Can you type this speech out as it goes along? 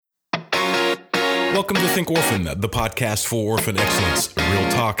Welcome to Think Orphan, the podcast for orphan excellence.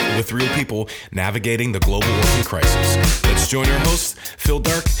 Real talk with real people navigating the global orphan crisis. Let's join our hosts, Phil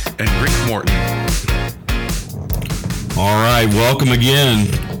Dark and Rick Morton. All right, welcome again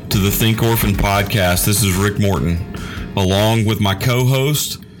to the Think Orphan podcast. This is Rick Morton, along with my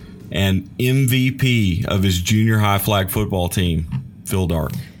co-host and MVP of his junior high flag football team, Phil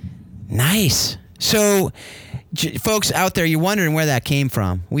Dark. Nice. So, folks out there, you're wondering where that came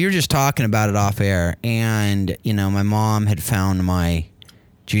from. We were just talking about it off air, and my mom had found my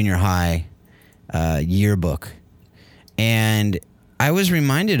junior high yearbook, and I was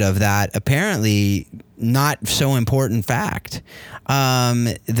reminded of that apparently not so important fact,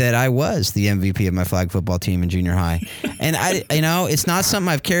 that I was the MVP of my flag football team in junior high. And it's not something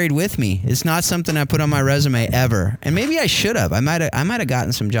I've carried with me. It's not something I put on my resume ever. And maybe I should have. I might have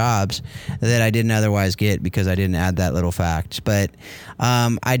gotten some jobs that I didn't otherwise get because I didn't add that little fact. But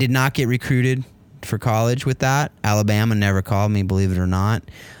I did not get recruited for college with that. Alabama never called me, believe it or not.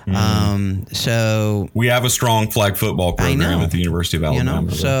 So we have a strong flag football program at the University of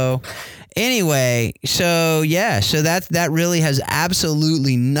Alabama. So anyway, so that really has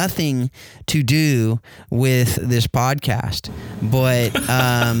absolutely nothing to do with this podcast. But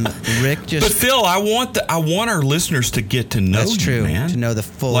Rick just. But Phil, I want our listeners to get to know that's true, you, man. to know the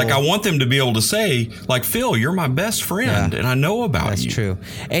full. Like I want them to be able to say, like, Phil, you're my best friend, and I know about that's you. That's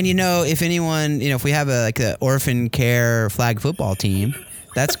true. And if anyone, if we have the orphan care flag football team,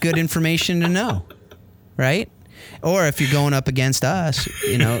 that's good information to know, right? Or if you're going up against us,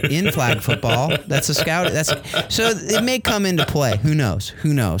 in flag football, that's a scout. So it may come into play. Who knows?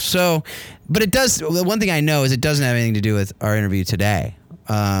 So, but it does. The one thing I know is it doesn't have anything to do with our interview today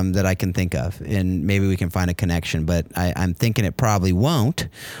that I can think of, and maybe we can find a connection. But I'm thinking it probably won't.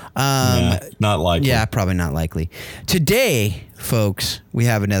 Not likely. Yeah, probably not likely. Today, folks, we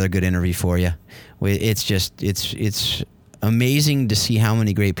have another good interview for you. It's amazing to see how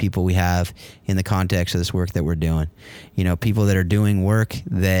many great people we have in the context of this work that we're doing. People that are doing work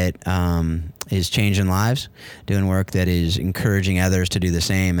that is changing lives, doing work that is encouraging others to do the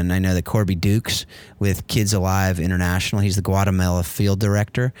same. And I know that Corbey Dukes with Kids Alive International, he's the Guatemala field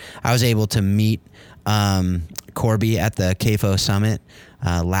director. I was able to meet Corbey at the CAFO Summit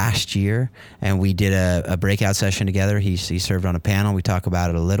last year, and we did a breakout session together. He served on a panel. We talk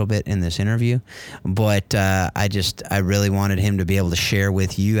about it a little bit in this interview, but I really wanted him to be able to share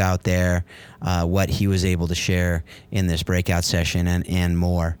with you out there what he was able to share in this breakout session and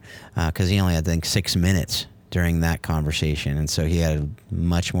more, because he only had, I think, 6 minutes during that conversation, and so he had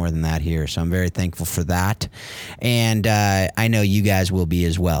much more than that here. So I'm very thankful for that, and I know you guys will be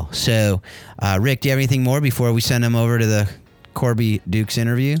as well. So, Rick, do you have anything more before we send him over to the Corbey Dukes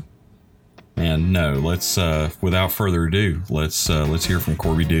interview? And no, let's without further ado, let's hear from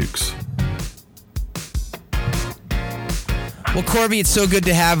Corbey Dukes. Well, Corbey, it's so good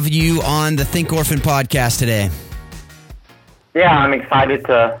to have you on the Think Orphan podcast today. Yeah, I'm excited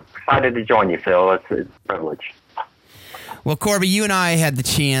to join you, Phil. It's a privilege. Well, Corbey, you and I had the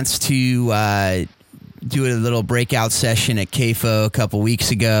chance to do a little breakout session at CAFO a couple weeks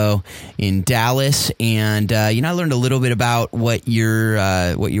ago in Dallas, and I learned a little bit about what you're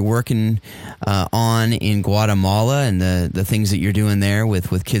working on in Guatemala and the things that you're doing there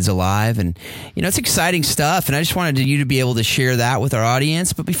with Kids Alive, and it's exciting stuff. And I just wanted you to be able to share that with our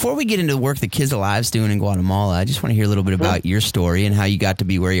audience. But before we get into the work that Kids Alive's doing in Guatemala, I just want to hear a little bit about your story and how you got to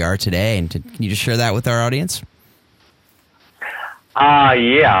be where you are today. And can you just share that with our audience?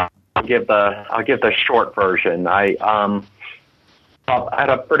 Yeah. I'll give the short version. I had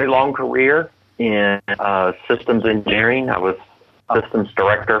a pretty long career in systems engineering. I was systems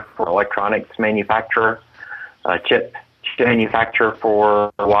director for electronics manufacturer, chip manufacturer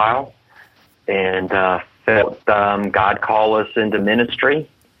for a while, and felt God call us into ministry.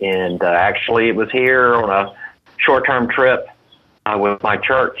 And actually, it was here on a short-term trip with my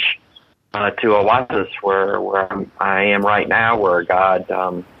church to Oasis, where I am right now, where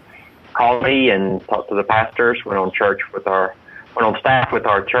God called me and talked to the pastors, went on staff with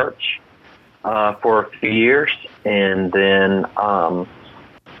our church for a few years, and then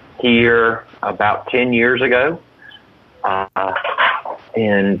here about 10 years ago,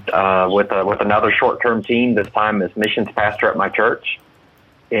 and with another short-term team, this time as missions pastor at my church.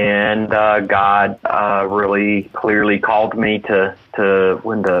 And God really clearly called me to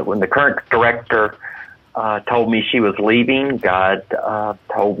when the current director told me she was leaving, God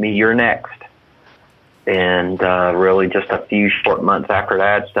told me, "You're next." And really just a few short months after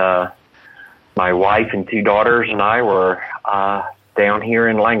that, my wife and two daughters and I were down here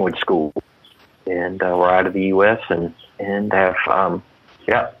in language school. And we're out of the U.S. and have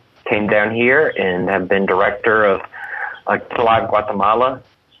came down here and have been director of Alive Guatemala,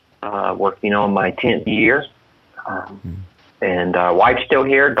 working on my 10th year. And wife's still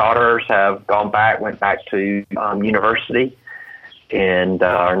here. Daughters have went back to university, and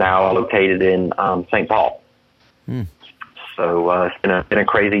are now located in St. Paul. So it's been a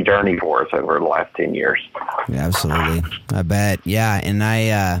crazy journey for us over the last 10 years. Yeah, absolutely. I bet. Yeah, and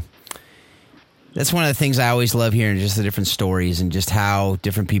that's one of the things I always love hearing, just the different stories and just how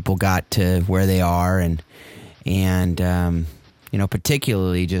different people got to where they are, and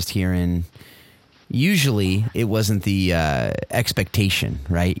particularly just hearing. Usually, it wasn't the expectation,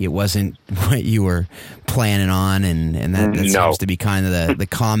 right? It wasn't what you were planning on, and that seems to be kind of the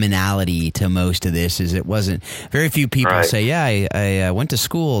commonality to most of this. Is it wasn't very few people say, "Yeah, I went to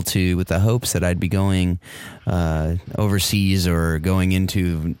school with the hopes that I'd be going overseas or going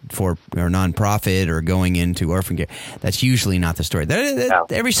into or nonprofit or going into orphan care." That's usually not the story.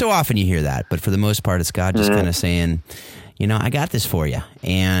 Every so often you hear that, but for the most part, it's God just kind of saying, I got this for you,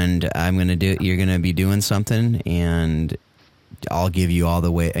 and I'm going to do it. You're going to be doing something, and I'll give you all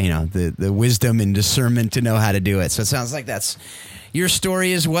the way, the wisdom and discernment to know how to do it. So it sounds like that's your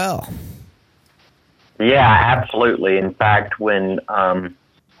story as well. Yeah, absolutely. In fact, when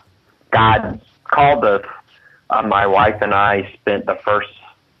God called us, my wife and I spent the first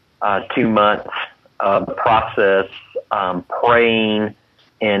 2 months of the process praying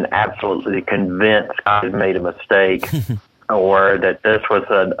and absolutely convinced God had made a mistake. Or that this was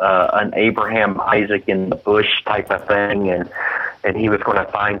an Abraham, Isaac in the bush type of thing, and he was going to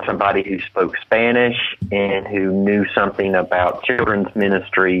find somebody who spoke Spanish and who knew something about children's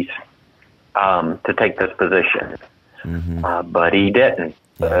ministries to take this position. But he didn't.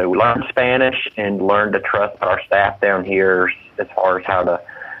 So we learned Spanish and learned to trust our staff down here as far as how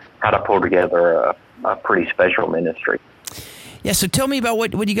to pull together a pretty special ministry. Yeah, so tell me about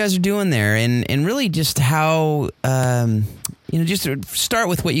what you guys are doing there, and really just how just to start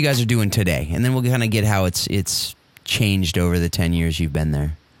with what you guys are doing today, and then we'll kind of get how it's changed over the 10 years you've been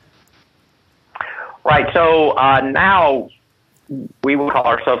there. Right. So now we would call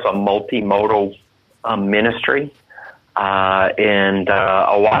ourselves a multimodal ministry, and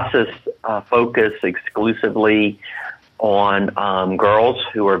Oasis focus exclusively on girls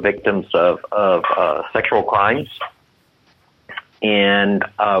who are victims of sexual crimes. And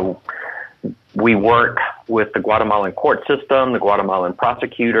we work with the Guatemalan court system, the Guatemalan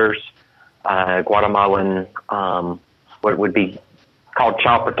prosecutors, Guatemalan, what would be called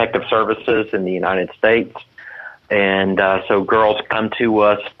Child Protective Services in the United States. And so girls come to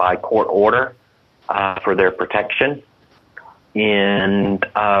us by court order for their protection. And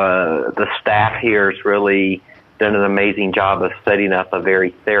the staff here has really done an amazing job of setting up a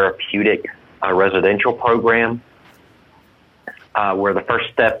very therapeutic residential program. Where the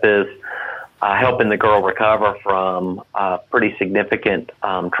first step is helping the girl recover from pretty significant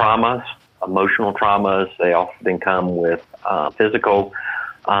traumas, emotional traumas. They often come with physical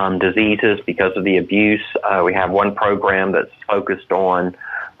diseases because of the abuse. We have one program that's focused on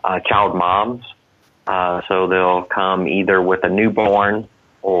child moms. So they'll come either with a newborn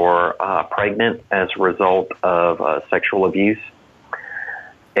or pregnant as a result of sexual abuse.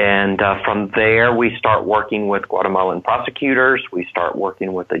 And from there, we start working with Guatemalan prosecutors. We start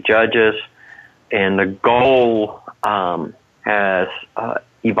working with the judges, and the goal has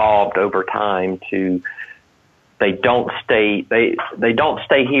evolved over time to they don't stay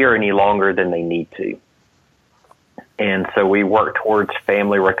here any longer than they need to. And so we work towards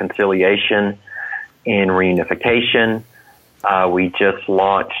family reconciliation and reunification. We just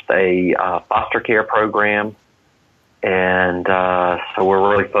launched a foster care program. And so we're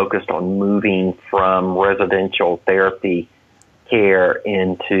really focused on moving from residential therapy care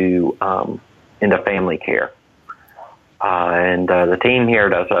into family care. And the team here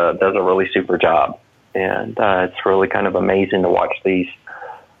does a really super job. And it's really kind of amazing to watch these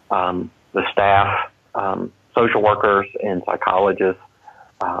the staff, social workers, and psychologists,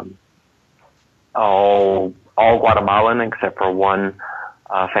 all Guatemalan except for one.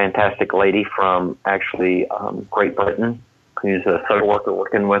 Fantastic lady from actually Great Britain, who's a social worker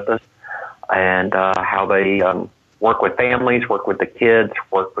working with us, and how they work with families, work with the kids,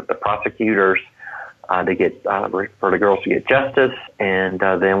 work with the prosecutors to get for the girls to get justice, and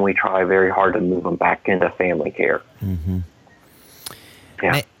then we try very hard to move them back into family care. Mm-hmm.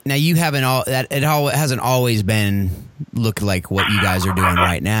 Yeah. Now you haven't hasn't always been look like what you guys are doing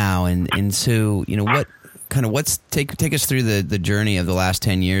right now, and so what. Take us through the journey of the last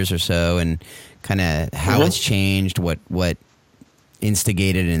 10 years or so, and kind of how it's changed, what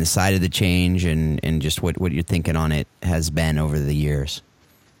instigated and incited the change, and just what your thinking on it has been over the years.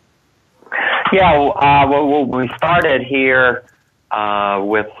 Yeah, well, we started here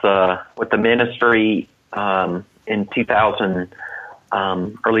with the ministry in 2000,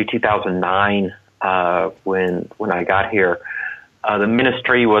 early 2009 when I got here. The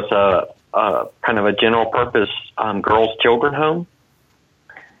ministry was a kind of a general purpose girls' children home.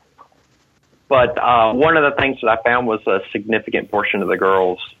 But one of the things that I found was a significant portion of the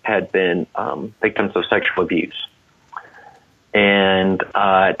girls had been victims of sexual abuse. And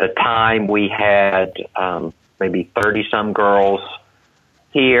at the time, we had maybe 30-some girls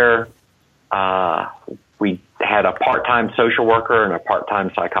here. We had a part-time social worker and a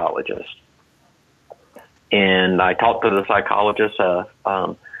part-time psychologist. And I talked to the psychologist,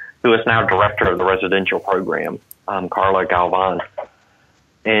 who is now director of the residential program, Carla Galvan.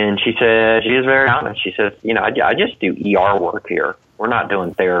 And she said, she is very honest. She says, I just do ER work here. We're not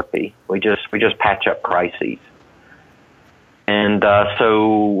doing therapy. We just patch up crises. And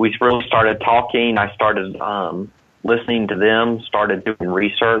so we really started talking. I started listening to them, started doing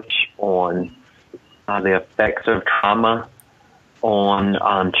research on the effects of trauma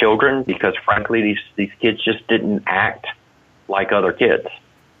on children, because frankly, these kids just didn't act like other kids.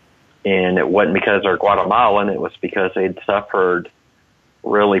 And it wasn't because they're Guatemalan. It was because they'd suffered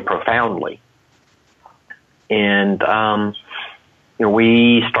really profoundly. And,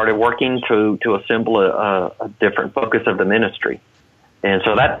 we started working to assemble a different focus of the ministry. And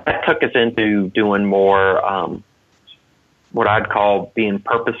so that took us into doing more, what I'd call being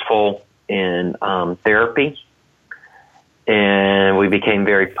purposeful in therapy. And we became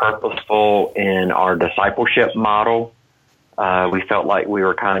very purposeful in our discipleship model. We felt like we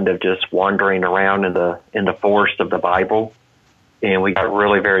were kind of just wandering around in the forest of the Bible. And we got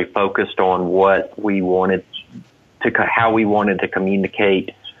really very focused on what we wanted how we wanted to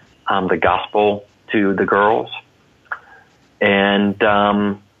communicate the gospel to the girls. And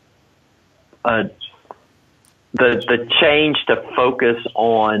the change to focus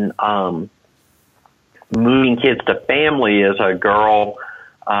on moving kids to family is a girl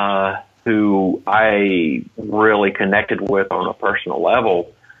who I really connected with on a personal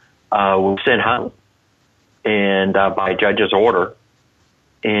level was sent home, and by judge's order.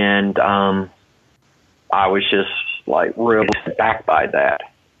 And I was just like really back by that.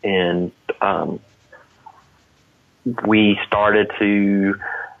 And we started to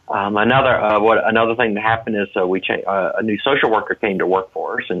another thing that happened is a new social worker came to work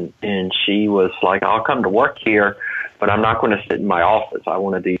for us, and she was like, I'll come to work here, but I'm not going to sit in my office. I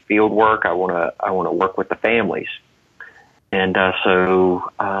want to do field work. I want to work with the families. And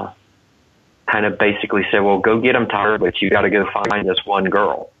so kind of basically said, well, go get them, Tyler, but you got to go find this one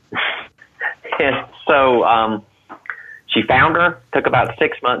girl. And so she found her. Took about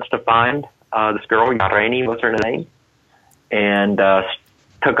 6 months to find this girl. Yareni was her name. And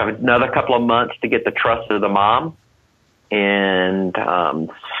took another couple of months to get the trust of the mom. And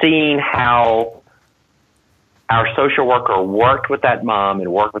seeing how our social worker worked with that mom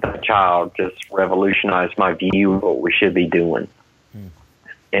and worked with that child just revolutionized my view of what we should be doing.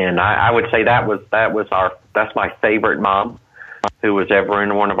 And I would say that's my favorite mom who was ever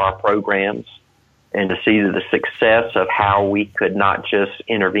in one of our programs. And to see the success of how we could not just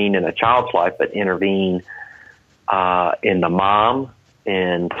intervene in a child's life, but intervene in the mom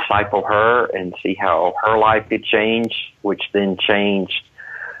and disciple her and see how her life could change, which then changed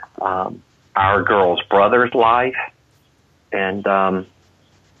our girl's brother's life. And that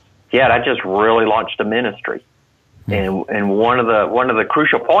just really launched a ministry. And one of the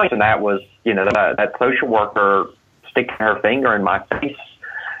crucial points in that was, that social worker sticking her finger in my face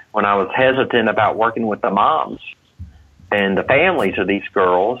when I was hesitant about working with the moms and the families of these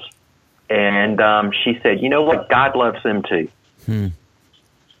girls. And she said, you know what? God loves them too.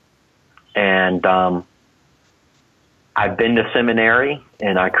 And I've been to seminary,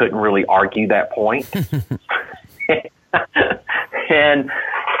 and I couldn't really argue that point.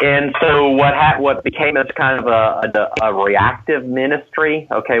 And so what became as kind of a reactive ministry,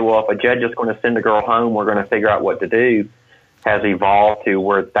 okay, well, if a judge is going to send a girl home, we're going to figure out what to do, has evolved to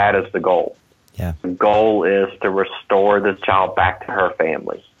where that is the goal. Yeah. The goal is to restore this child back to her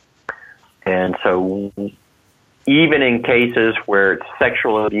family. And so even in cases where it's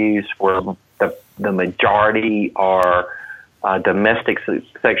sexual abuse, where the majority are domestic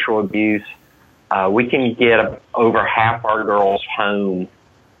sexual abuse, we can get over half our girls home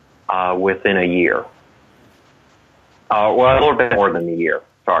within a year. A little bit more than a year,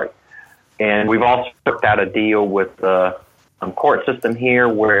 sorry. And we've also worked out a deal with the court system here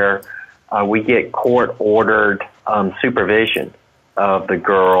where we get court-ordered supervision of the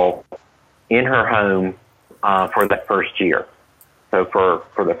girl in her home for that first year. So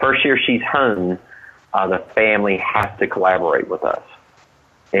for the first year she's home, the family has to collaborate with us.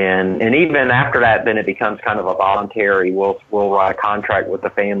 And even after that, then it becomes kind of a voluntary. We'll write a contract with the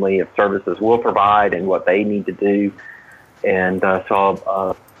family of services we'll provide and what they need to do. And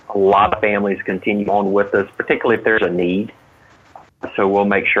so a lot of families continue on with us, particularly if there's a need. So we'll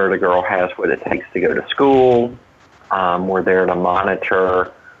make sure the girl has what it takes to go to school. We're there to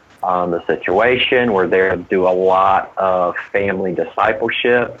monitor the situation. We're there to do a lot of family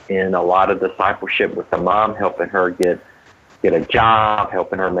discipleship and a lot of discipleship with the mom, helping her get a job,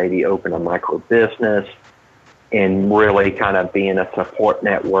 helping her maybe open a micro business, and really kind of being a support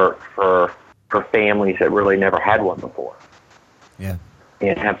network for families that really never had one before. Yeah.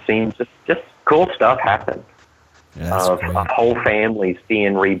 And have seen just cool stuff happen. Yeah, of whole families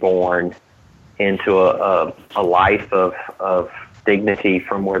being reborn into a life of dignity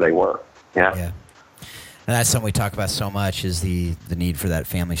from where they were. Yeah. Yeah. And that's something we talk about so much, is the need for that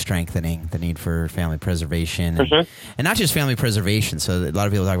family strengthening, the need for family preservation, and not just family preservation. So a lot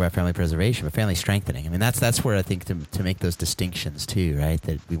of people talk about family preservation, but family strengthening. I mean, that's where I think to make those distinctions too, right?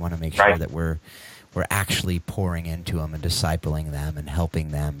 That we want to make sure that we're actually pouring into them and discipling them and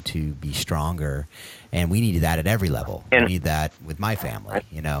helping them to be stronger. And we need that at every level. We need that with my family,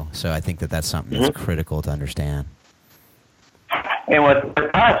 So I think that's something that's critical to understand. And with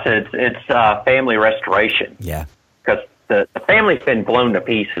us, it's family restoration. Yeah. Because the family's been blown to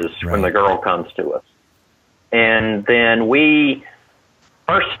pieces when the girl comes to us. And then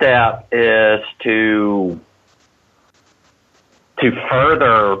first step is to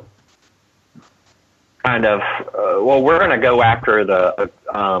further kind of, we're going to go after the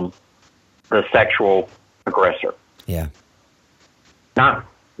sexual aggressor. Yeah. Not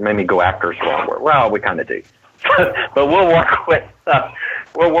maybe go after is the wrong word. Well, we kind of do. But we'll work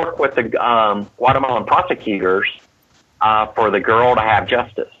with the Guatemalan prosecutors for the girl to have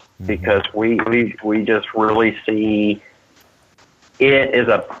justice, because we just really see it is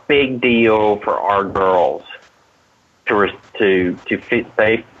a big deal for our girls to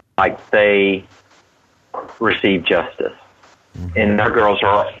they receive justice, and our girls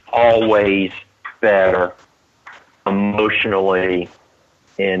are always better emotionally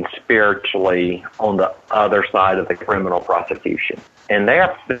and spiritually on the other side of the criminal prosecution. And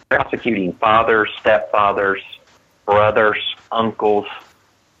they're prosecuting fathers, stepfathers, brothers, uncles,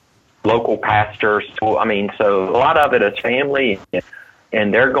 local pastors. So a lot of it is family,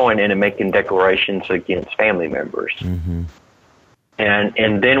 and they're going in and making declarations against family members.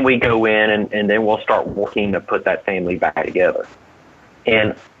 And then we go in and then we'll start working to put that family back together.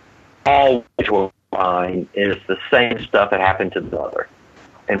 And always we'll find is the same stuff that happened to the mother,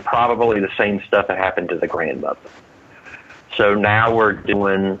 and probably the same stuff that happened to the grandmother. So now we're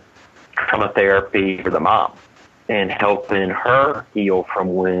doing trauma therapy for the mom and helping her heal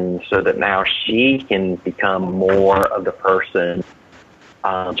from wounds so that now she can become more of the person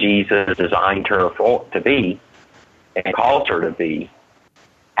Jesus designed her to be and calls her to be,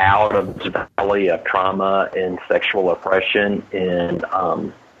 out of the valley of trauma and sexual oppression. And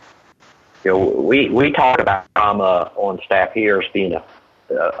we talk about trauma on staff here as being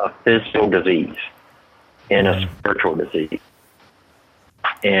a physical disease and a spiritual disease.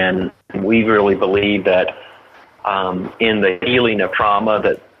 And we really believe that in the healing of trauma,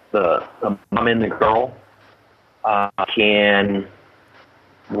 that the mom and the girl can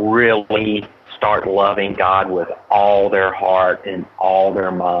really start loving God with all their heart and all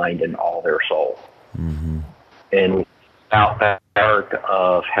their mind and all their soul. And without that work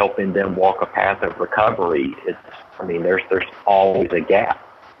of helping them walk a path of recovery, there's always a gap.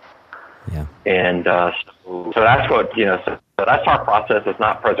 Yeah. And so that's what, so that's our process. It's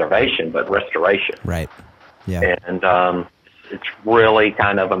not preservation, but restoration. Right. Yeah. And it's really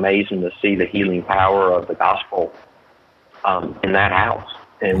kind of amazing to see the healing power of the gospel in that house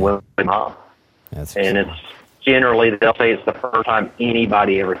and with the mom. And it's generally, they'll say it's the first time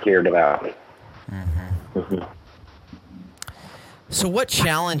anybody ever cared about me. So what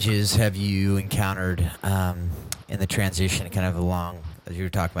challenges have you encountered in the transition, kind of along, as you were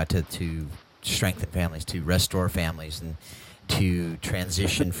talking about, to strengthen families, to restore families, and to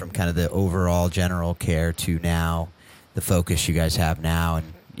transition from kind of the overall general care to now the focus you guys have now,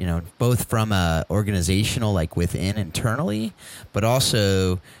 and both from a organizational, like within internally, but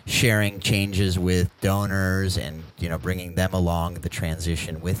also sharing changes with donors and bringing them along the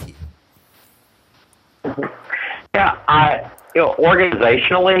transition with you? Yeah,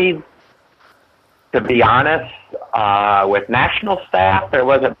 organizationally, to be honest, with national staff, there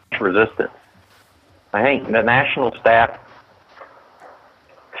wasn't much resistance. I think the national staff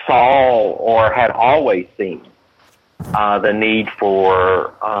saw or had always seen the need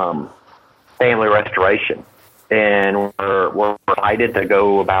for family restoration, and we're excited to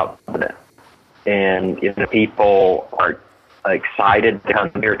go about it. And the people are excited to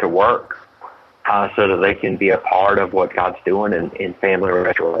come here to work so that they can be a part of what God's doing in family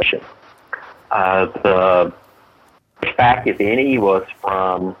restoration. The pushback, if any, was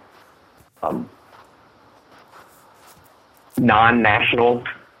from non-national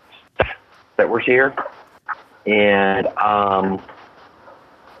staff that was here, and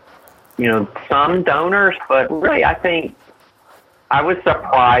some donors, but really, I think I was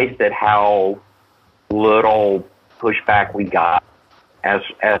surprised at how little pushback we got as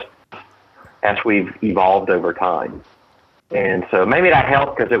we've evolved over time, and so maybe that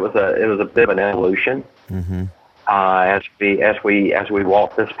helped because it was a bit of an evolution. Mm-hmm. As we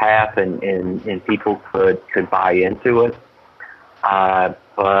walked this path and people could buy into it,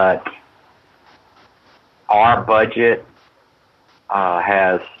 but our budget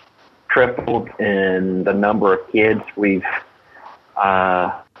has tripled in the number of kids we've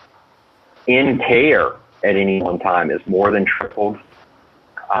in care at any one time is more than tripled,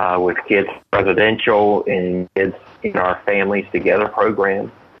 with kids residential and kids in our Families Together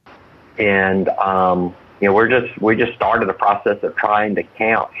program. And we just started the process of trying to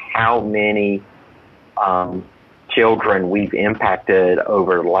count how many children we've impacted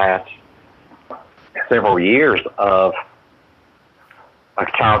over the last several years. Of a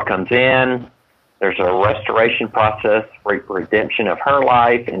child comes in, there's a restoration process, redemption of her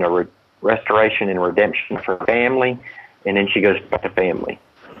life, and a restoration and redemption of her family, and then she goes back to family.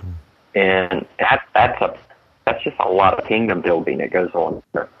 And that's just a lot of kingdom building that goes on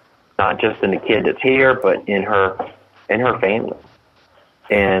there. Not just in the kid that's here, but in her family.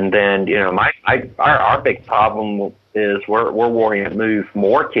 And then our big problem is we're wanting to move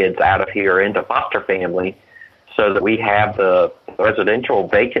more kids out of here into foster family, so that we have the residential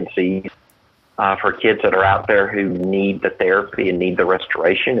vacancies for kids that are out there who need the therapy and need the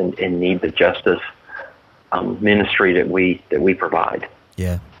restoration and need the justice ministry that we provide.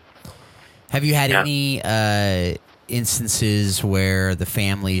 Yeah. Have you had any instances where the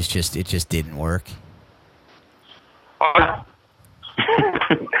families just didn't work?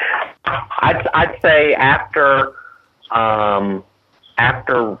 I'd say after a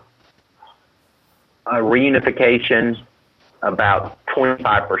reunification, about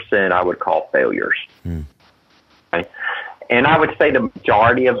 25% I would call failures. Okay? And I would say the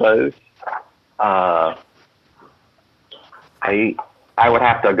majority of those, I would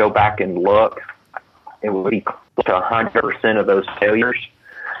have to go back and look. It would be close to 100% of those failures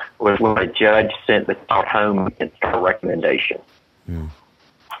was when a judge sent the child home against a recommendation.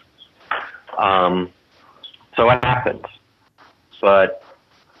 So it happens, but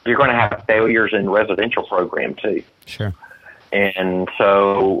you're going to have failures in residential program too. Sure. And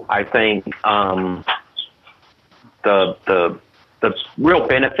so I think the real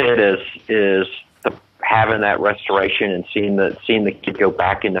benefit is having that restoration and seeing the kid go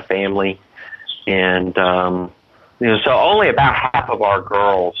back in the family. And so only about half of our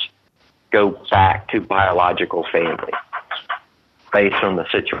girls go back to biological family based on the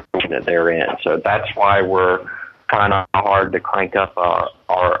situation that they're in. So that's why we're trying hard to crank up our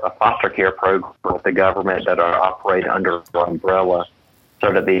foster care program with the government that are operate under the umbrella,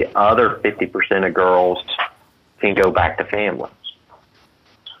 so that the other 50% of girls can go back to family.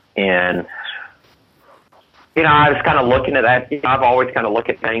 And I was kind of looking at that. I've always kind of looked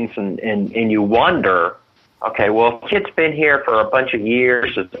at things and you wonder, okay, well, if a kid's been here for a bunch of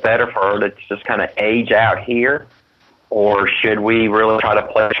years, it's better for her to just kind of age out here, or should we really try to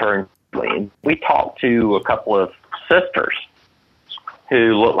place her in family? And we talked to a couple of sisters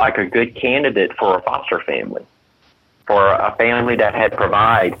who looked like a good candidate for a foster family, for a family that had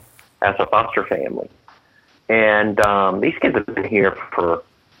provide as a foster family. And these kids have been here for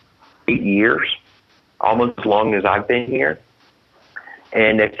 8 years, almost as long as I've been here.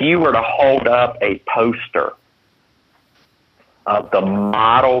 And if you were to hold up a poster of the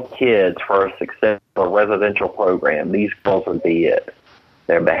model kids for a successful residential program, these girls would be it.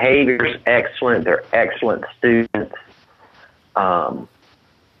 Their behavior's excellent. They're excellent students.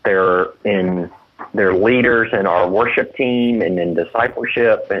 They're leaders in our worship team and in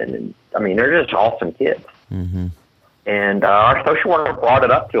discipleship. And they're just awesome kids. Mm-hmm. And our social worker brought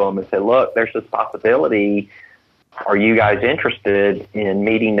it up to them and said, look, there's this possibility. Are you guys interested in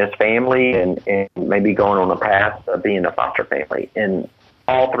meeting this family and maybe going on the path of being a foster family? And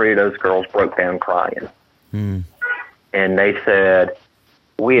all three of those girls broke down crying. And they said,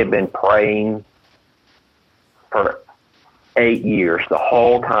 we have been praying for 8 years, the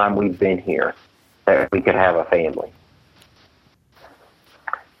whole time we've been here, that we could have a family.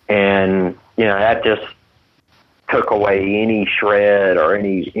 And, that just took away any shred or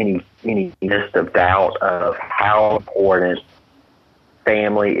any mist of doubt of how important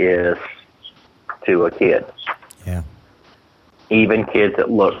family is to a kid. Yeah. Even kids that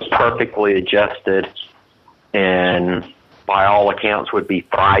look perfectly adjusted and by all accounts would be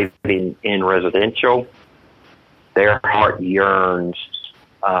thriving in residential, their heart yearns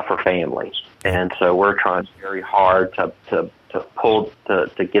for family. And so we're trying very hard to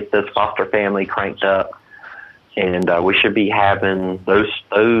get this foster family cranked up. And we should be having those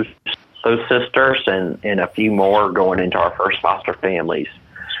sisters and a few more going into our first foster families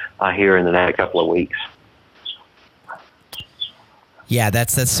here in the next couple of weeks. Yeah,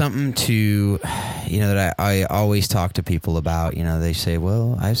 that's something to, that I always talk to people about. They say,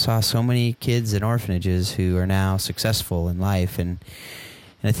 well, I saw so many kids in orphanages who are now successful in life. And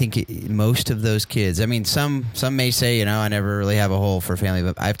I think most of those kids, I mean, some may say, I never really have a hole for family,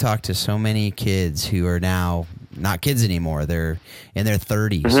 but I've talked to so many kids who are now not kids anymore. They're in their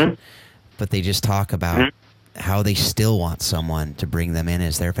 30s, mm-hmm. but they just talk about mm-hmm. how they still want someone to bring them in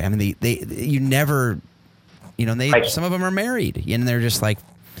as their family. You never... some of them are married, and they're just like,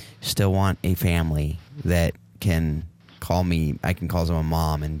 still want a family that can call me. I can call them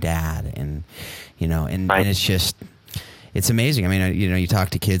mom and dad, and and it's just, it's amazing. I mean, you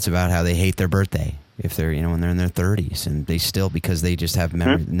talk to kids about how they hate their birthday if they're when they're in their 30s, and they still, because they just have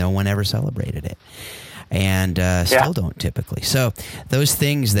memory. Mm-hmm. No one ever celebrated it, and still don't typically. So those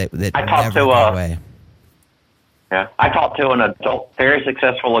things that never go away. Yeah, I talked to an adult, very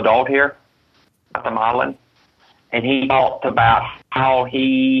successful adult here at the island. And he talked about how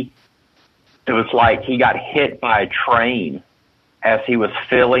it was like he got hit by a train as he was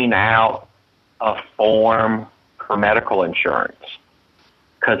filling out a form for medical insurance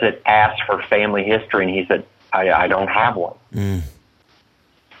because it asked for family history. And he said, I don't have one. Mm.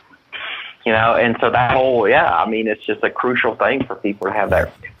 And so that whole, it's just a crucial thing for people to have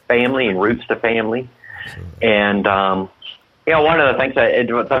that family and roots to family. And, one of the things that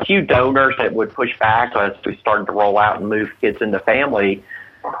a few donors that would push back as we started to roll out and move kids into family,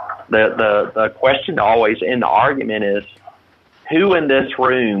 the question always in the argument is, who in this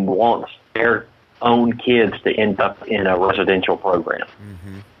room wants their own kids to end up in a residential program?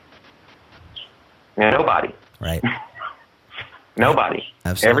 Mm-hmm. Nobody. Right. Nobody.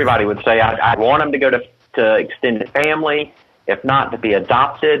 Absolutely. Everybody would say, I want them to go to extended family, if not to be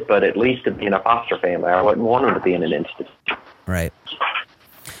adopted, but at least to be in a foster family. I wouldn't want them to be in an institution. Right.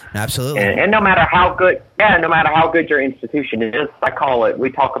 Absolutely. And no matter how good your institution is,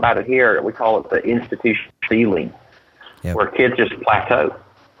 we talk about it here, we call it the institution ceiling, where kids just plateau.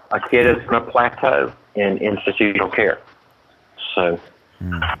 A kid is going to plateau in institutional care. So,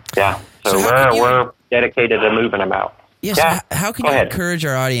 we're dedicated to moving them out. Yes. How can you encourage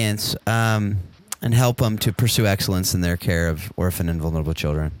our audience and help them to pursue excellence in their care of orphan and vulnerable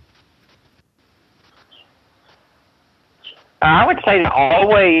children? I would say to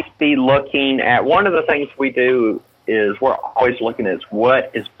always be looking at, one of the things we do is we're always looking at what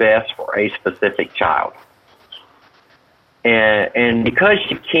is best for a specific child. And because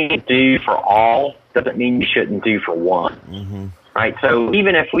you can't do for all, doesn't mean you shouldn't do for one. Mm-hmm. Right? So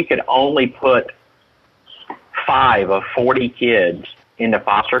even if we could only put 5 of 40 kids into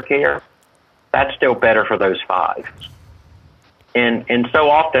foster care, that's still better for those 5. And so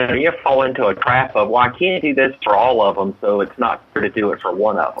often you fall into a trap of, well, I can't do this for all of them, so it's not fair to do it for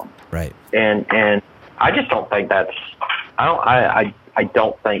one of them. Right. And I just don't think that's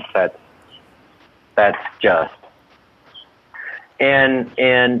just. And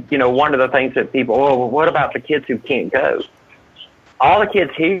one of the things that people, well, what about the kids who can't go? All the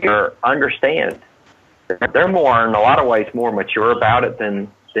kids here understand. They're more, in a lot of ways, more mature about it than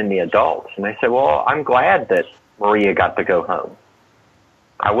the adults. And they say, well, I'm glad that Maria got to go home.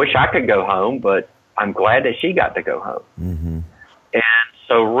 I wish I could go home, but I'm glad that she got to go home. Mm-hmm. And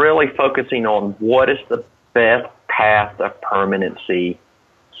so really focusing on what is the best path of permanency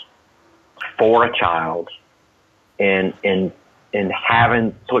for a child and trying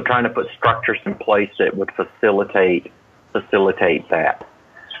to put structures in place that would facilitate that.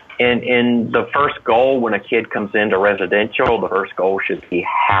 And the first goal when a kid comes into residential, the first goal should be,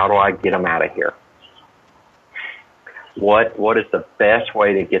 how do I get them out of here? What is the best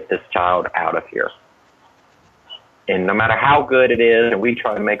way to get this child out of here? And no matter how good it is, and we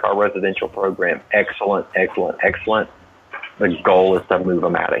try to make our residential program excellent, the goal is to move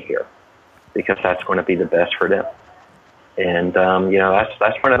them out of here because that's going to be the best for them. And,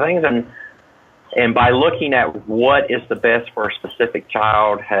 that's one of the things. And by looking at what is the best for a specific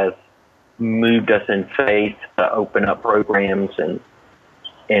child has moved us in faith to open up programs and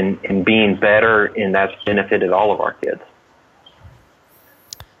and being better, and that's benefited all of our kids.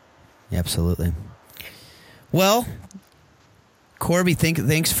 Absolutely. Well, Corbey,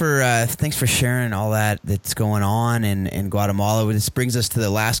 thanks for sharing all that's going on in Guatemala. This brings us to the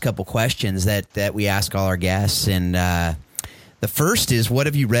last couple questions that we ask all our guests, and the first is, what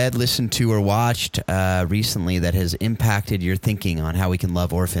have you read, listened to, or watched recently that has impacted your thinking on how we can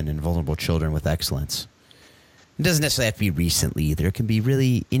love orphan and vulnerable children with excellence? It doesn't necessarily have to be recently either. It can be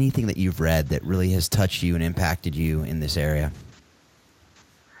really anything that you've read that really has touched you and impacted you in this area.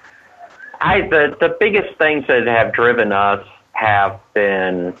 The biggest things that have driven us have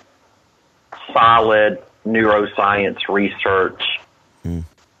been solid neuroscience research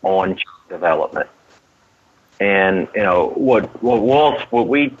on child development. And, what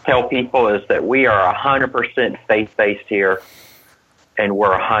we tell people is that we are 100% faith-based here, and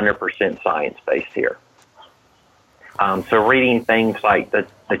we're 100% science-based here. So reading things like the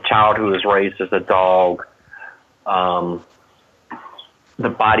child who was raised as a dog, The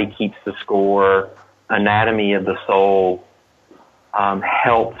Body Keeps the Score, Anatomy of the Soul,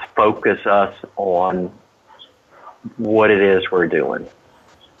 helps focus us on what it is we're doing,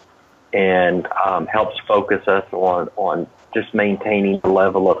 and helps focus us on just maintaining the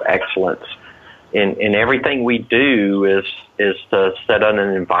level of excellence in everything we do. Is to set on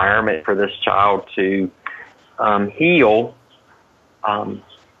an environment for this child to heal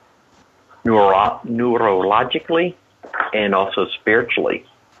neurologically and also spiritually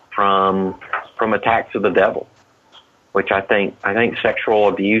from attacks of the devil, which I think sexual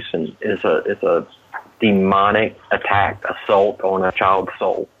abuse is a demonic attack, assault on a child's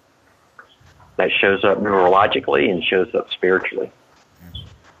soul that shows up neurologically and shows up spiritually.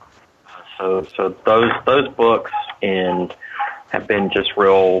 So those books and have been just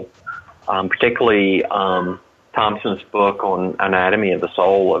real, particularly Thompson's book on Anatomy of the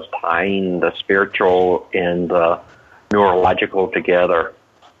Soul, of tying the spiritual and the neurological together.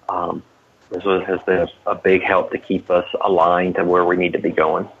 This has been a big help to keep us aligned to where we need to be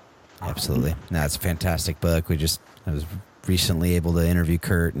going. Absolutely. That's a fantastic book. I was recently able to interview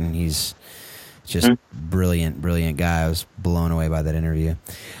Kurt, and he's just brilliant guy. I was blown away by that interview.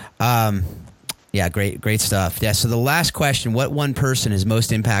 Yeah, great stuff. Yeah. So the last question, what one person has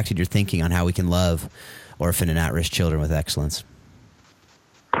most impacted your thinking on how we can love orphan and at-risk children with excellence?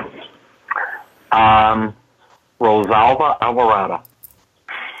 Rosalba Alvarado,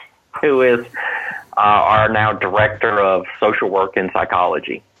 who is our now director of social work and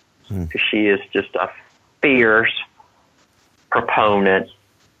psychology. She is just a fierce proponent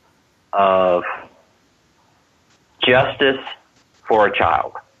of justice for a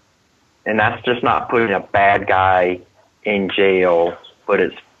child. And that's just not putting a bad guy in jail, but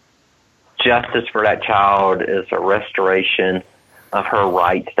it's justice for that child is a restoration of her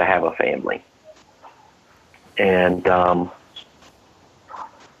rights to have a family. And,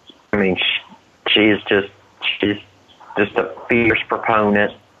 she's just a fierce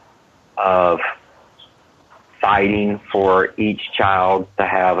proponent of fighting for each child to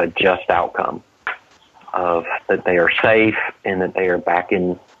have a just outcome, of that they are safe and that they are back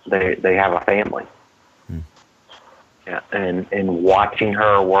in, they have a family. Yeah, and watching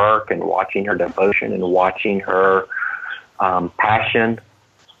her work and watching her devotion and watching her passion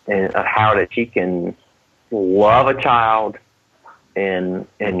and of how that she can love a child and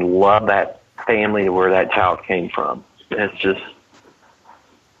love that family where that child came from. It's just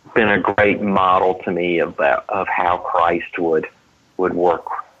been a great model to me of how Christ would work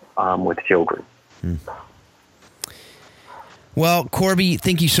with children. Well, Corbey,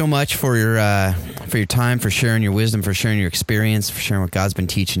 thank you so much for your time, for sharing your wisdom, for sharing your experience, for sharing what God's been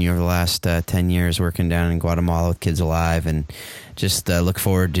teaching you over the last 10 years working down in Guatemala with Kids Alive, and just look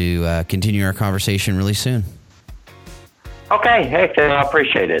forward to continuing our conversation really soon. Okay. Hey, Phil, I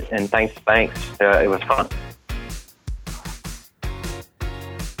appreciate it. And thanks. It was fun.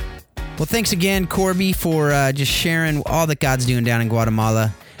 Well, thanks again, Corbey, for just sharing all that God's doing down in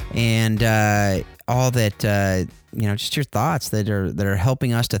Guatemala, and all that, just your thoughts that are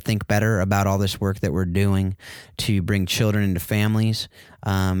helping us to think better about all this work that we're doing to bring children into families,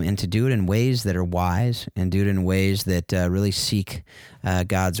 and to do it in ways that are wise and do it in ways that really seek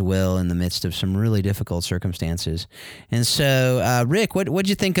God's will in the midst of some really difficult circumstances. And so, Rick, what'd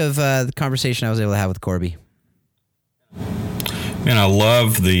you think of the conversation I was able to have with Corbey? Man, I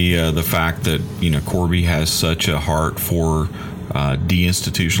love the fact that Corbey has such a heart for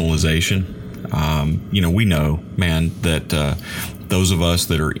deinstitutionalization. We know, man, that those of us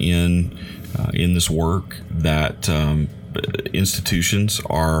that are in this work, that institutions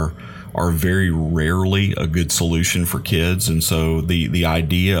are are very rarely a good solution for kids. And so the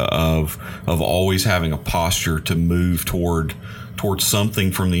idea of always having a posture to move towards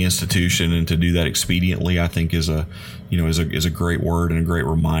something from the institution and to do that expediently, I think is a great word and a great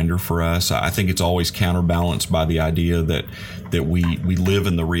reminder for us. I think it's always counterbalanced by the idea that we live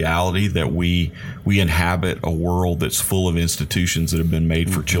in the reality that we inhabit a world that's full of institutions that have been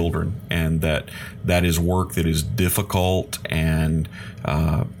made for children, and that is work that is difficult and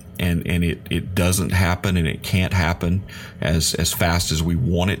it doesn't happen, and it can't happen as fast as we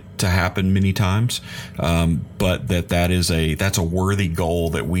want it to happen many times. But that's a worthy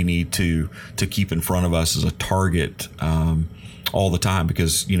goal that we need to keep in front of us as a target all the time,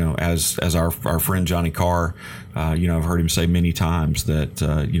 because as our friend Johnny Carr, I've heard him say many times that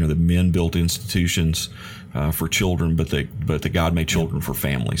that men built institutions for children, but that God made children for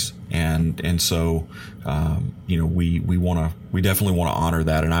families, and so we definitely want to honor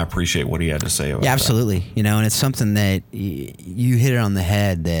that, and I appreciate what he had to say about that. Yeah, absolutely. And it's something that you hit it on the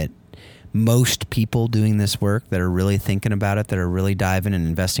head, that most people doing this work that are really thinking about it, that are really diving and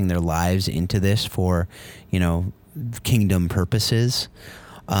investing their lives into this for kingdom purposes.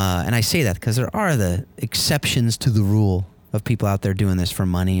 And I say that because there are the exceptions to the rule of people out there doing this for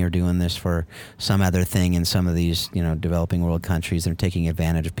money or doing this for some other thing in some of these, developing world countries. They're taking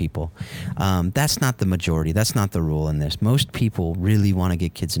advantage of people. That's not the majority. That's not the rule in this. Most people really want to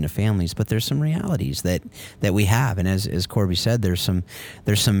get kids into families, but there's some realities that we have. And as Corbey said, there's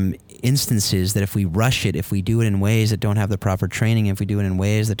some instances that if we rush it, if we do it in ways that don't have the proper training, if we do it in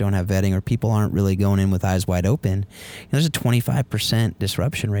ways that don't have vetting, or people aren't really going in with eyes wide open, there's a 25%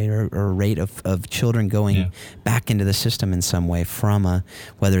 disruption rate or rate of children going back into the system in some way from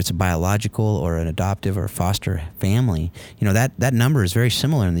whether it's a biological or an adoptive or foster family. That number is very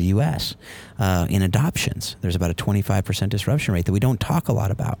similar in the U.S. In adoptions. There's about a 25% disruption rate that we don't talk a lot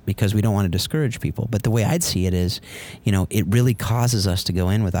about because we don't want to discourage people. But the way I'd see it is, it really causes us to go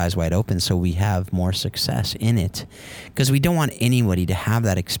in with eyes wide open so we have more success in it, because we don't want anybody to have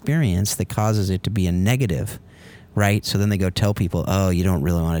that experience that causes it to be a negative. Right? So then they go tell people, oh, you don't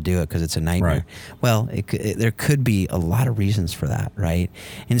really want to do it because it's a nightmare. Right. Well, there could be a lot of reasons for that, right?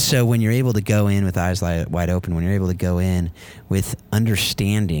 And so when you're able to go in with eyes wide open, when you're able to go in with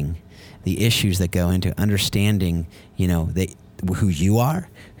understanding the issues that go into understanding, who you are,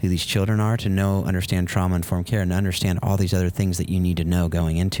 who these children are, to understand trauma-informed care, and understand all these other things that you need to know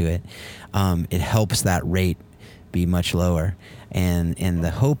going into it, it helps that rate be much lower. And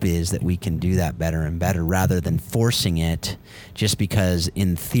the hope is that we can do that better and better rather than forcing it just because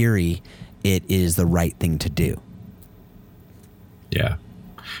in theory it is the right thing to do. Yeah.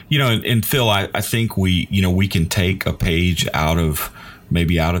 And Phil, I think we can take a page out of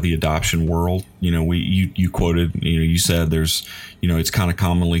the adoption world. You quoted, you said there's, it's kind of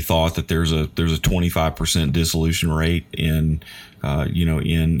commonly thought that there's a 25% dissolution rate in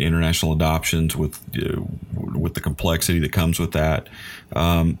international adoptions with the complexity that comes with that.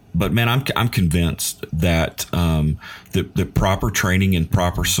 But man, I'm convinced that the proper training and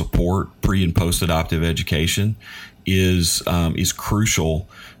proper support, pre and post adoptive education is crucial.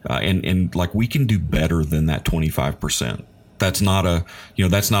 And like we can do better than that 25%. That's not a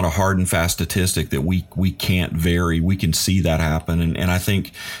hard and fast statistic that we can't vary. We can see that happen, and I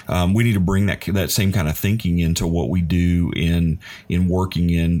think we need to bring that same kind of thinking into what we do in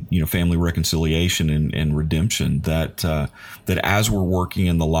working in family reconciliation and redemption. That as we're working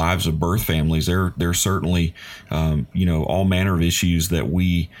in the lives of birth families, there's certainly all manner of issues that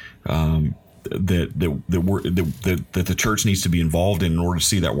we that the church needs to be involved in order to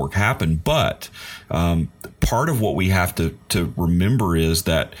see that work happen. But part of what we have to remember is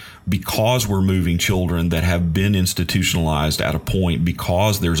that because we're moving children that have been institutionalized at a point,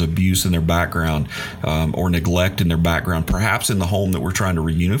 because there's abuse in their background or neglect in their background, perhaps in the home that we're trying to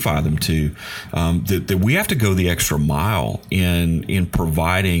reunify them to, that we have to go the extra mile in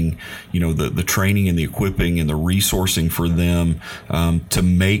providing the training and the equipping and the resourcing for them to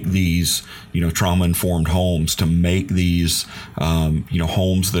make these trauma-informed homes, to make these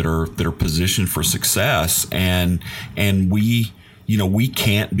homes that are positioned for success, and we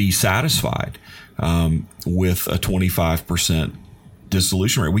can't be satisfied with a 25%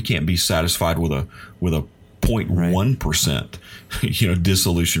 dissolution rate. We can't be satisfied with a 0.1%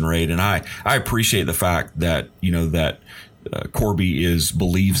 dissolution rate. And I appreciate the fact that Corbey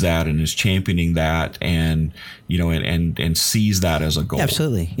believes that and is championing that and sees that as a goal.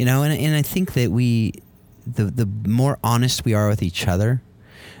 Absolutely. And I think that the more honest we are with each other,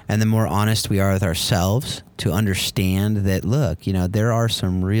 and the more honest we are with ourselves to understand that, look, there are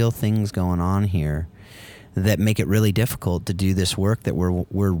some real things going on here that make it really difficult to do this work that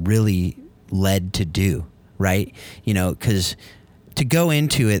we're really led to do, right? Because to go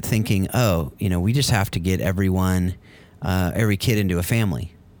into it thinking, we just have to get every kid into a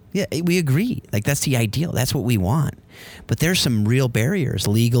family. Yeah, we agree. Like, that's the ideal. That's what we want. But there's some real barriers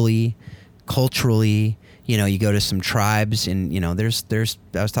legally, culturally. You go to some tribes and, there's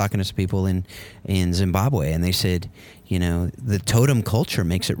I was talking to some people in Zimbabwe, and they said, the totem culture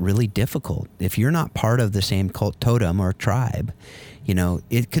makes it really difficult. If you're not part of the same totem or tribe,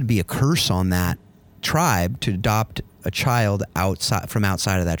 it could be a curse on that tribe to adopt a child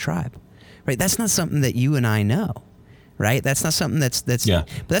outside of that tribe, right? That's not something that you and I know, right? That's not something that's yeah.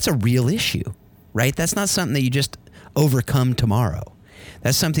 But that's a real issue, right? That's not something that you just overcome tomorrow.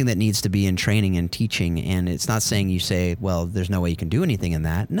 That's something that needs to be in training and teaching. And it's not saying you say, well, there's no way you can do anything in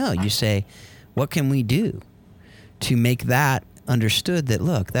that. No, you say, what can we do to make that understood that,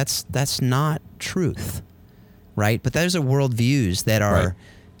 look, that's not truth, right? But those are worldviews that are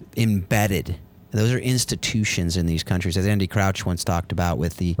embedded. Those are institutions in these countries. As Andy Crouch once talked about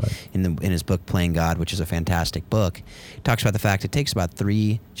in his book, Playing God, which is a fantastic book, he talks about the fact it takes about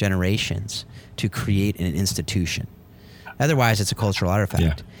 3 generations to create an institution. Otherwise, it's a cultural artifact.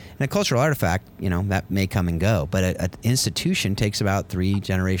 Yeah. And a cultural artifact, that may come and go. But an institution takes about 3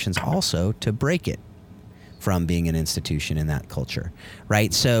 generations also to break it from being an institution in that culture,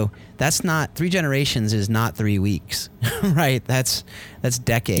 right? So that's not 3 generations is not 3 weeks, right? That's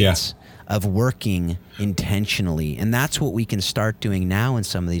decades of working intentionally, and that's what we can start doing now in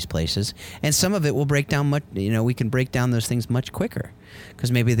some of these places. And some of it will break down much. We can break down those things much quicker because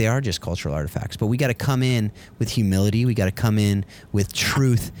maybe they are just cultural artifacts. But we got to come in with humility. We got to come in with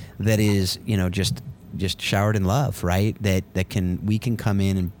truth that is, just showered in love, right? We can come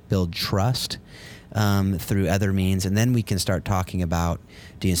in and build trust through other means, and then we can start talking about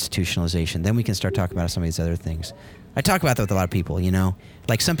deinstitutionalization. Then we can start talking about some of these other things. I talk about that with a lot of people,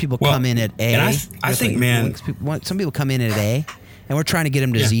 like some people come in at A. And I think, man, some people come in at A, and we're trying to get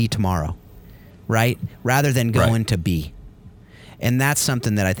them to Z tomorrow, right? Rather than going to B. And that's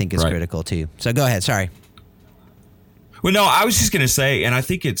something that I think is critical too. So go ahead. Sorry. Well, no, I was just going to say, and I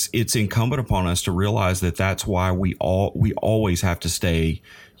think it's incumbent upon us to realize that that's why we always have to stay,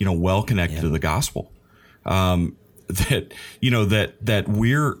 well connected to the gospel. That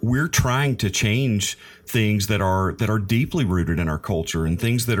we're trying to change things that are deeply rooted in our culture and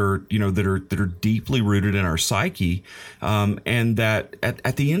things that are deeply rooted in our psyche, and that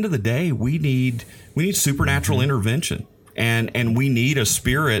at the end of the day we need supernatural intervention, and we need a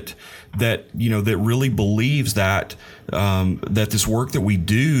spirit that that really believes that this work that we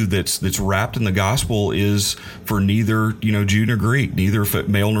do that's wrapped in the gospel is for neither Jew nor Greek, neither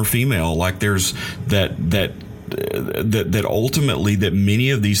male nor female. Like there's that ultimately that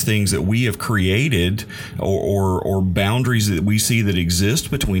many of these things that we have created or boundaries that we see that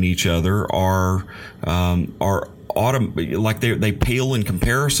exist between each other are like they pale in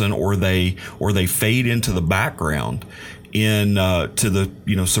comparison, or they fade into the background to the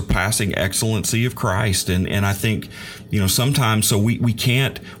surpassing excellency of Christ. And I think sometimes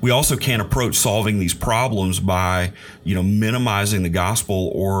we also can't approach solving these problems by minimizing the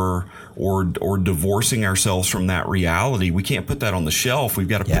gospel or divorcing ourselves from that reality. We can't put that on the shelf. We've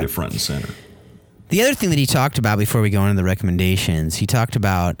got to put it front and center. The other thing that he talked about before we go into the recommendations, he talked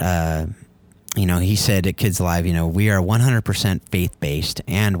about he said at Kids Live, we are 100% faith-based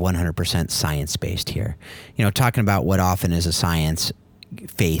and 100% science-based here. Talking about what often is a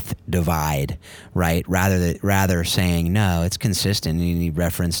science-faith divide, right? Rather saying, no, it's consistent. And he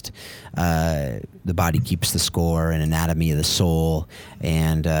referenced The Body Keeps the Score and Anatomy of the Soul,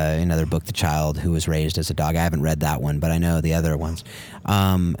 and another book, The Child Who Was Raised as a Dog. I haven't read that one, but I know the other ones.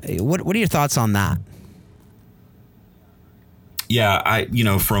 What are your thoughts on that?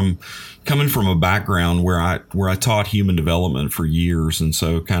 Yeah, from coming from a background where I taught human development for years, and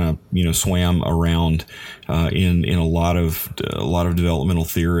so kind of swam around in a lot of developmental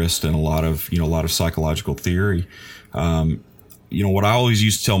theorists and a lot of psychological theory. What I always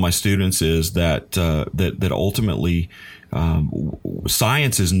used to tell my students is that ultimately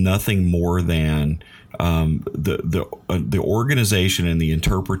science is nothing more than the organization and the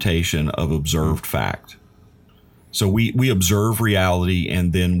interpretation of observed fact. So we observe reality,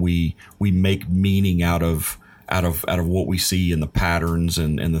 and then we make meaning out of what we see in the patterns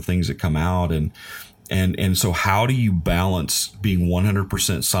and the things that come out, and so how do you balance being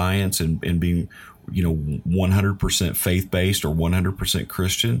 100% science and being 100% faith-based or 100%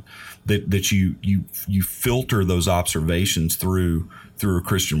 Christian, that you filter those observations through through a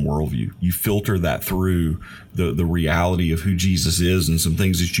Christian worldview. You filter that through the reality of who Jesus is and some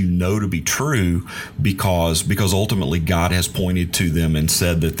things that you know to be true because ultimately God has pointed to them and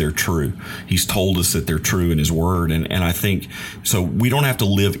said that they're true. He's told us that they're true in His Word. And I think so we don't have to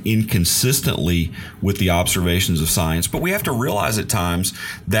live inconsistently with the observations of science, but we have to realize at times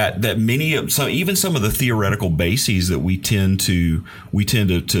that many of even some of the theoretical bases that we tend to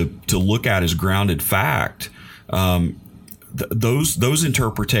look at as grounded fact, those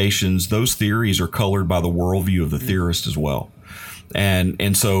interpretations, those theories are colored by the worldview of the theorist as well.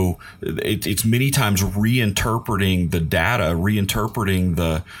 And so it's many times reinterpreting the data, reinterpreting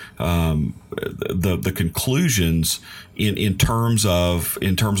the conclusions in terms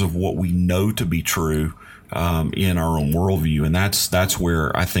of what we know to be true in our own worldview, and that's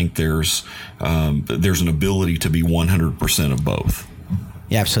where I think there's an ability to be 100% of both.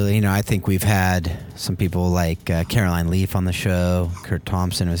 Yeah, absolutely. I think we've had some people like Caroline Leaf on the show, Kurt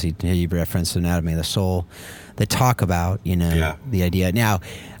Thompson, as he referenced Anatomy of the Soul, that talk about, the idea. Now,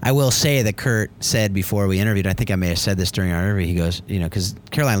 I will say that Kurt said before we interviewed, I think I may have said this during our interview, he goes, because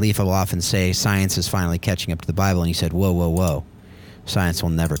Caroline Leaf will often say science is finally catching up to the Bible, and he said, whoa, science will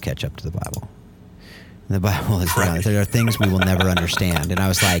never catch up to the Bible. The Bible is right. There are things we will never understand. And I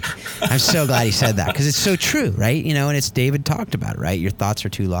was like, I'm so glad he said that because it's so true, right? And it's David talked about, right? Your thoughts are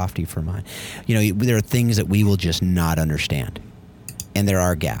too lofty for mine. There are things that we will just not understand. And there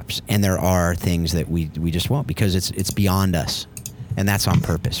are gaps. And there are things that we just won't because it's beyond us. And that's on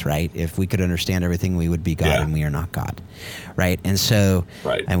purpose, right? If we could understand everything, we would be God, and we are not God, right? And so,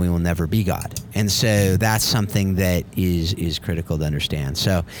 and we will never be God. And so that's something that is critical to understand.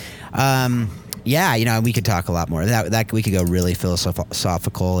 So, we could talk a lot more. That we could go really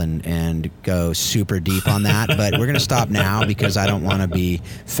philosophical and go super deep on that, but we're going to stop now because I don't want to be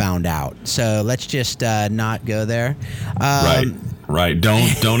found out. So let's just not go there. Right.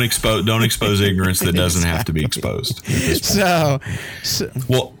 Don't expose ignorance that doesn't have to be exposed.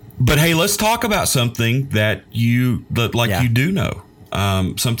 Well, but hey, let's talk about something that you do know,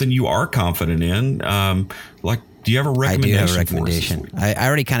 something you are confident in, do you have a recommendation? I do have a recommendation. I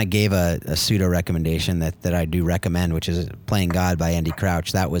already kind of gave a pseudo recommendation that I do recommend, which is Playing God by Andy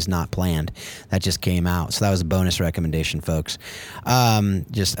Crouch. That was not planned. That just came out. So that was a bonus recommendation, folks.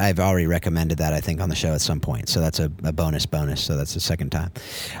 I've already recommended that, I think, on the show at some point. So that's a bonus. So that's the second time.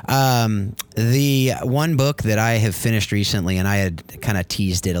 The one book that I have finished recently, and I had kind of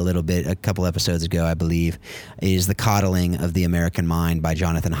teased it a little bit a couple episodes ago, I believe, is The Coddling of the American Mind by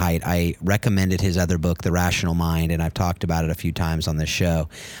Jonathan Haidt. I recommended his other book, The Rational Mind, and I've talked about it a few times on this show.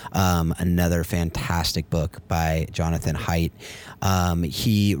 Another fantastic book by Jonathan Haidt.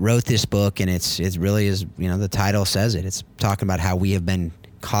 He wrote this book, and it really is, the title says it. It's talking about how we have been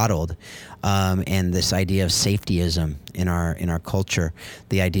coddled, and this idea of safetyism in our culture.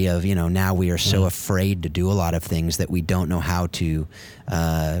 The idea of now we are so afraid to do a lot of things that we don't know how to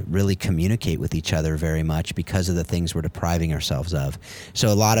really communicate with each other very much because of the things we're depriving ourselves of. So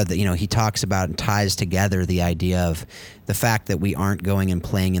a lot of he talks about and ties together the idea of the fact that we aren't going and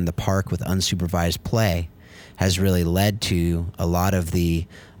playing in the park with unsupervised play has really led to a lot of the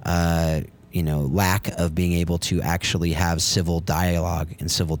lack of being able to actually have civil dialogue and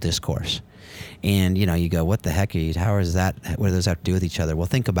civil discourse. And, you go, what the heck are you, how is that, what does that have to do with each other? Well,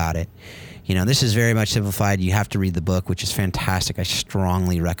 think about it. This is very much simplified. You have to read the book, which is fantastic. I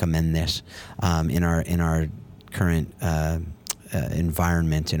strongly recommend this in our current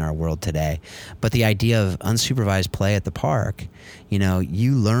environment in our world today. But the idea of unsupervised play at the park,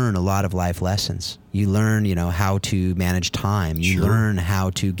 you learn a lot of life lessons. You learn, how to manage time. You learn how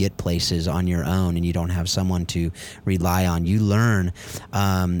to get places on your own and you don't have someone to rely on. You learn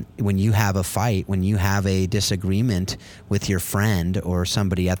when you have a fight, when you have a disagreement with your friend or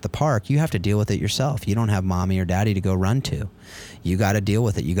somebody at the park, you have to deal with it yourself. You don't have mommy or daddy to go run to. You got to deal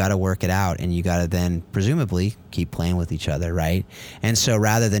with it. You got to work it out, and you got to then presumably keep playing with each other, right? And so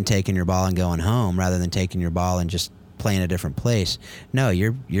rather than taking your ball and going home, rather than taking your ball and just playing a different place, no,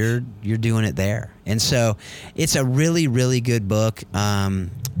 you're doing it there. And so it's a really, really good book.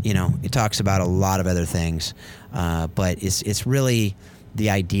 It talks about a lot of other things, but it's really,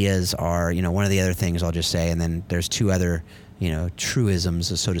 the ideas are, one of the other things I'll just say, and then there's two other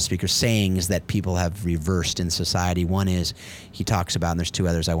truisms, so to speak, or sayings that people have reversed in society. One is, he talks about, and there's two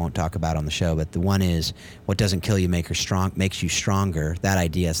others I won't talk about on the show, but the one is, what doesn't kill you makes you stronger. That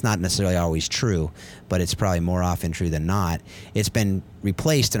idea, it's not necessarily always true, but it's probably more often true than not. It's been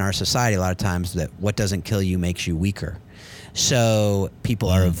replaced in our society a lot of times that what doesn't kill you makes you weaker. So people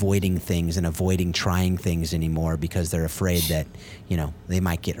are avoiding things and avoiding trying things anymore because they're afraid that, they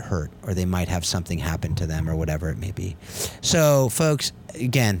might get hurt or they might have something happen to them or whatever it may be. So folks,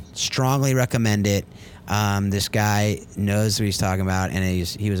 again, strongly recommend it. This guy knows what he's talking about, and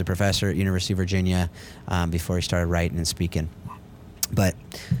he was a professor at University of Virginia before he started writing and speaking. But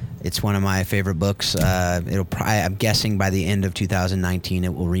it's one of my favorite books. I'm guessing by the end of 2019,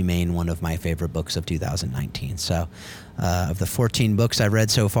 it will remain one of my favorite books of 2019. So of the 14 books I've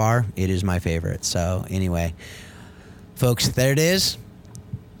read so far, it is my favorite. So anyway, folks, there it is.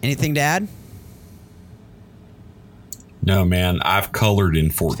 Anything to add? No, man, I've colored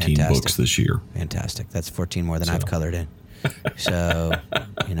in 14 books this year. Fantastic. That's 14 more than I've colored in. So,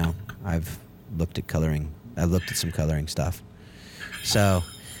 I've looked at coloring. I looked at some coloring stuff. So,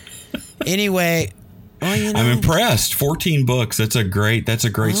 anyway, I'm impressed. 14 books. That's a great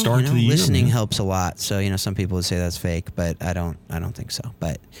start to the year. Listening helps a lot. So, some people would say that's fake, but I don't think so.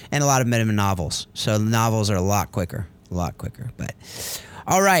 And a lot of them in novels. So the novels are a lot quicker. But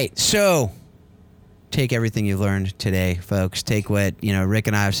all right. So take everything you've learned today, folks. Take what, Rick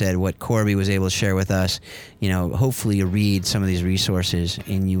and I have said, what Corbey was able to share with us. Hopefully you read some of these resources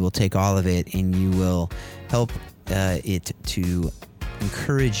and you will take all of it and you will help it to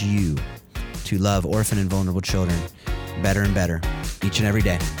encourage you to love orphan and vulnerable children better and better each and every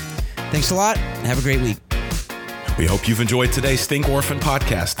day. Thanks a lot. Have a great week. We hope you've enjoyed today's Think Orphan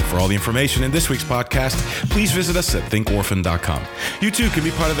podcast. For all the information in this week's podcast, please visit us at thinkorphan.com. You too can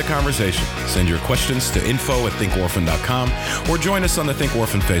be part of the conversation. Send your questions to info@thinkorphan.com or join us on the Think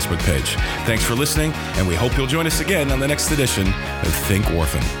Orphan Facebook page. Thanks for listening, and we hope you'll join us again on the next edition of Think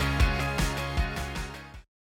Orphan.